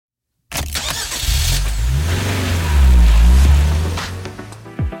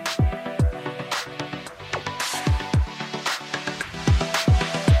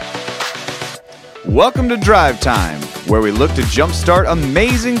Welcome to Drive Time, where we look to jumpstart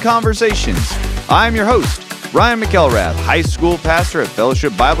amazing conversations. I'm your host, Ryan McElrath, high school pastor at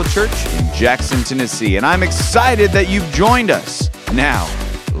Fellowship Bible Church in Jackson, Tennessee, and I'm excited that you've joined us. Now,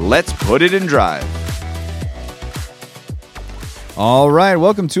 let's put it in drive. All right,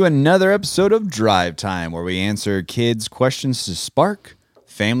 welcome to another episode of Drive Time, where we answer kids' questions to spark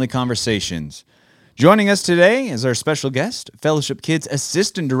family conversations. Joining us today is our special guest, Fellowship Kids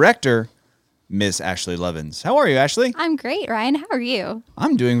Assistant Director, Miss Ashley Lovins. How are you, Ashley? I'm great, Ryan. How are you?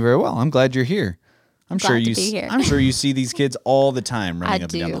 I'm doing very well. I'm glad you're here. I'm sure you see these kids all the time running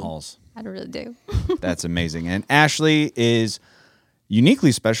up and down the halls. I really do. That's amazing. And Ashley is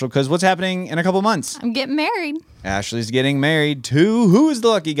uniquely special because what's happening in a couple months? I'm getting married. Ashley's getting married to who is the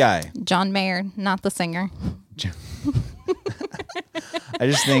lucky guy? John Mayer, not the singer. I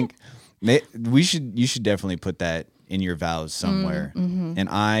just think you should definitely put that in your vows somewhere. Mm-hmm. And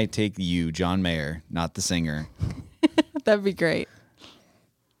I take you, John Mayer, not the singer. That'd be great.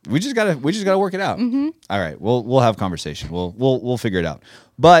 We just gotta work it out. Mm-hmm. All right, we'll have conversation. We'll figure it out.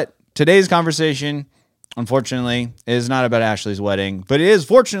 But today's conversation, unfortunately, is not about Ashley's wedding, but it is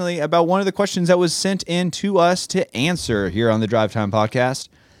fortunately about one of the questions that was sent in to us to answer here on the Drive Time podcast,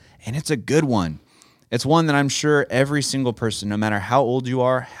 and it's a good one. It's one that I'm sure every single person, no matter how old you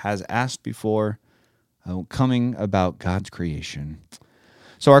are, has asked before, coming about God's creation.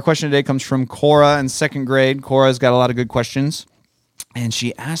 So our question today comes from Cora in second grade. Cora's got a lot of good questions. And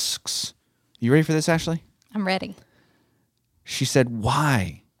she asks, you ready for this, Ashley? I'm ready. She said,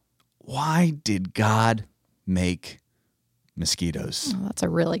 why? Why did God make mosquitoes? Oh, that's a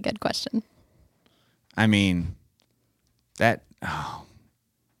really good question. I mean,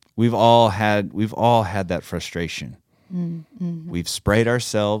 we've all had that frustration. Mm-hmm. We've sprayed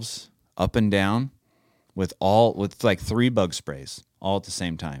ourselves up and down with like 3 bug sprays all at the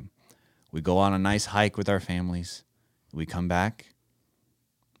same time. We go on a nice hike with our families. We come back.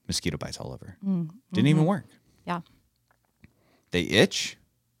 Mosquito bites all over. Mm-hmm. Didn't even work. Yeah. They itch.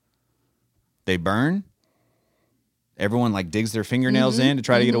 They burn. Everyone like digs their fingernails in to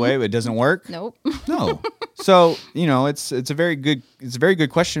try to get away, but it doesn't work. Nope. No. So, it's a very good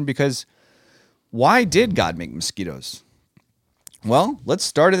question because why did God make mosquitoes? Well, let's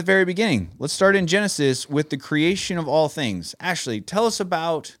start at the very beginning. Let's start in Genesis with the creation of all things. Ashley, tell us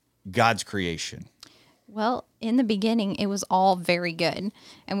about God's creation. Well, in the beginning, it was all very good.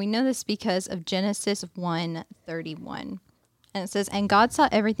 And we know this because of Genesis 1:31. And it says, "And God saw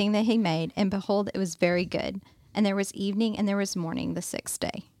everything that he made, and behold, it was very good. And there was evening and there was morning the 6th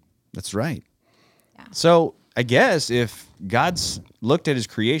day." That's right. Yeah. So I guess if God's looked at his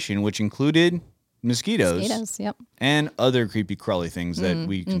creation, which included mosquitoes, yep. and other creepy crawly things that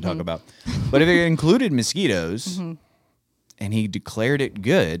we can talk about, but if it included mosquitoes and he declared it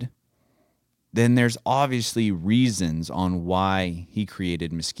good, then there's obviously reasons on why he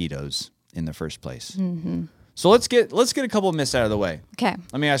created mosquitoes in the first place. Mm-hmm. So let's get a couple of myths out of the way. Okay.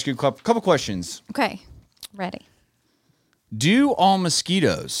 Let me ask you a couple questions. Okay. Ready. Do all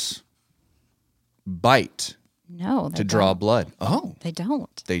mosquitoes bite No, to draw blood? Oh. They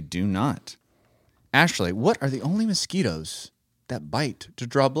don't. They do not. Ashley, what are the only mosquitoes that bite to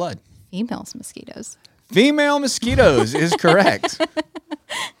draw blood? Females mosquitoes. Female mosquitoes is correct.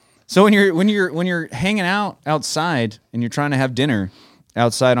 So when you're hanging out outside and you're trying to have dinner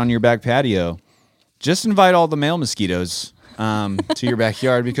outside on your back patio, just invite all the male mosquitoes to your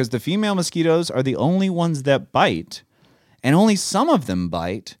backyard because the female mosquitoes are the only ones that bite, and only some of them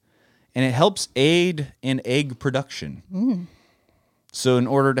bite, and it helps aid in egg production. Mm. So in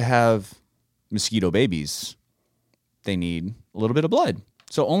order to have mosquito babies, they need a little bit of blood.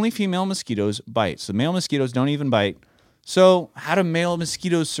 So only female mosquitoes bite. So male mosquitoes don't even bite. So how do male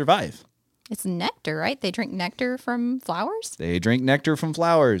mosquitoes survive? It's nectar, right? They drink nectar from flowers? They drink nectar from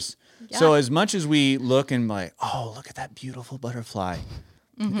flowers. Yeah. So as much as we look and like, oh, look at that beautiful butterfly.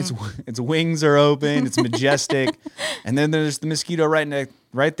 Mm-hmm. Its wings are open. It's majestic. And then there's the mosquito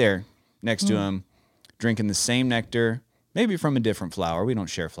right there next to him, drinking the same nectar, maybe from a different flower. We don't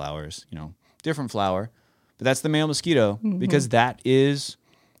share flowers, different flower. But that's the male mosquito because that is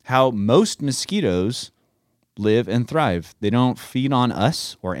how most mosquitoes live and thrive. They don't feed on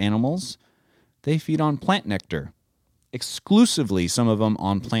us or animals. They feed on plant nectar, exclusively some of them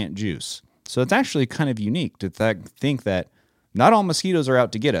on plant juice. So it's actually kind of unique to think that not all mosquitoes are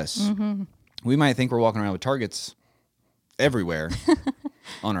out to get us. Mm-hmm. We might think we're walking around with targets everywhere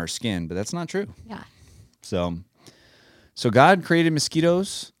on our skin, but that's not true. Yeah. So God created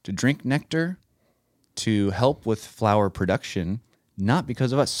mosquitoes to drink nectar, to help with flower production, not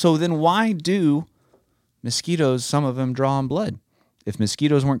because of us. So then why do mosquitoes, some of them, draw on blood if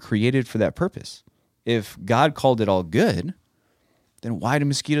mosquitoes weren't created for that purpose? if God called it all good, then why do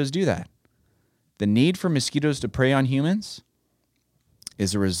mosquitoes do that? The need for mosquitoes to prey on humans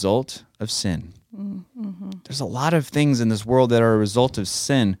is a result of sin. Mm-hmm. There's a lot of things in this world that are a result of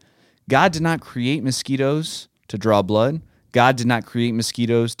sin. God did not create mosquitoes to draw blood. God did not create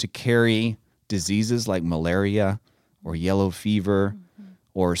mosquitoes to carry diseases like malaria or yellow fever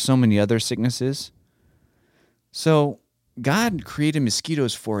or so many other sicknesses. So God created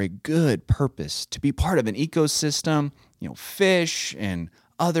mosquitoes for a good purpose, to be part of an ecosystem. Fish and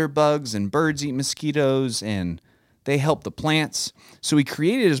other bugs and birds eat mosquitoes, and they help the plants. So he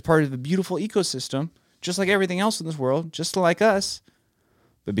created it as part of a beautiful ecosystem, just like everything else in this world, just like us.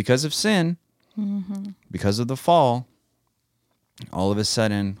 But because of sin, because of the fall, all of a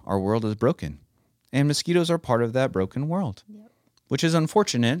sudden our world is broken. And mosquitoes are part of that broken world, which is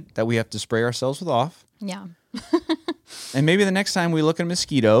unfortunate that we have to spray ourselves with off. Yeah. And maybe the next time we look at a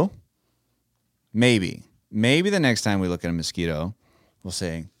mosquito, maybe the next time we look at a mosquito, we'll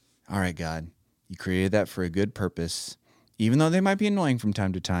say, all right, God, you created that for a good purpose. Even though they might be annoying from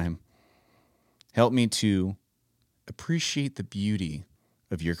time to time, help me to appreciate the beauty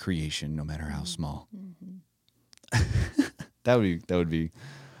of your creation, no matter how small. Mm-hmm. That would be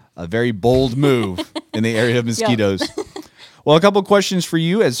a very bold move in the area of mosquitoes. Yep. Well, a couple questions for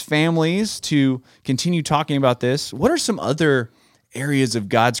you as families to continue talking about this. What are some other areas of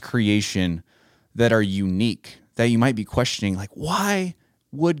God's creation that are unique that you might be questioning? Like, why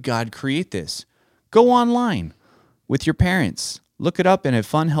would God create this? Go online with your parents. Look it up in a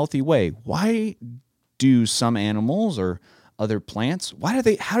fun, healthy way. Why do some animals or other plants,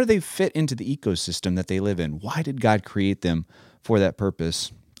 how do they fit into the ecosystem that they live in? Why did God create them for that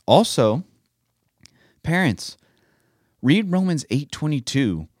purpose? Also, parents, read Romans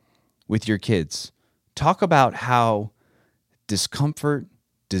 8:22 with your kids. Talk about how discomfort,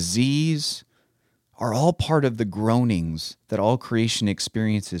 disease are all part of the groanings that all creation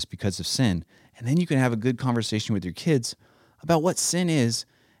experiences because of sin. And then you can have a good conversation with your kids about what sin is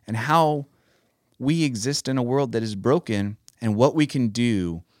and how we exist in a world that is broken and what we can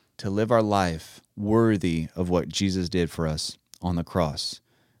do to live our life worthy of what Jesus did for us on the cross.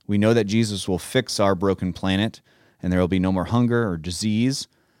 We know that Jesus will fix our broken planet, and there will be no more hunger or disease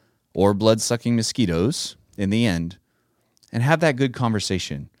or blood-sucking mosquitoes in the end, and have that good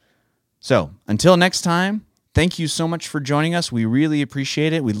conversation. So, until next time, thank you so much for joining us. We really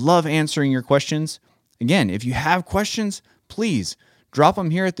appreciate it. We love answering your questions. Again, if you have questions, please drop them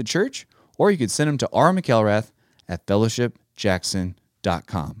here at the church, or you could send them to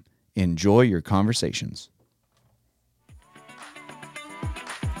rmckelrath@fellowshipjackson.com. Enjoy your conversations.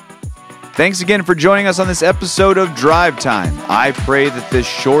 Thanks again for joining us on this episode of Drive Time. I pray that this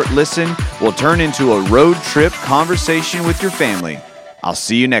short listen will turn into a road trip conversation with your family. I'll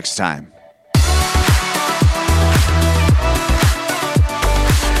see you next time.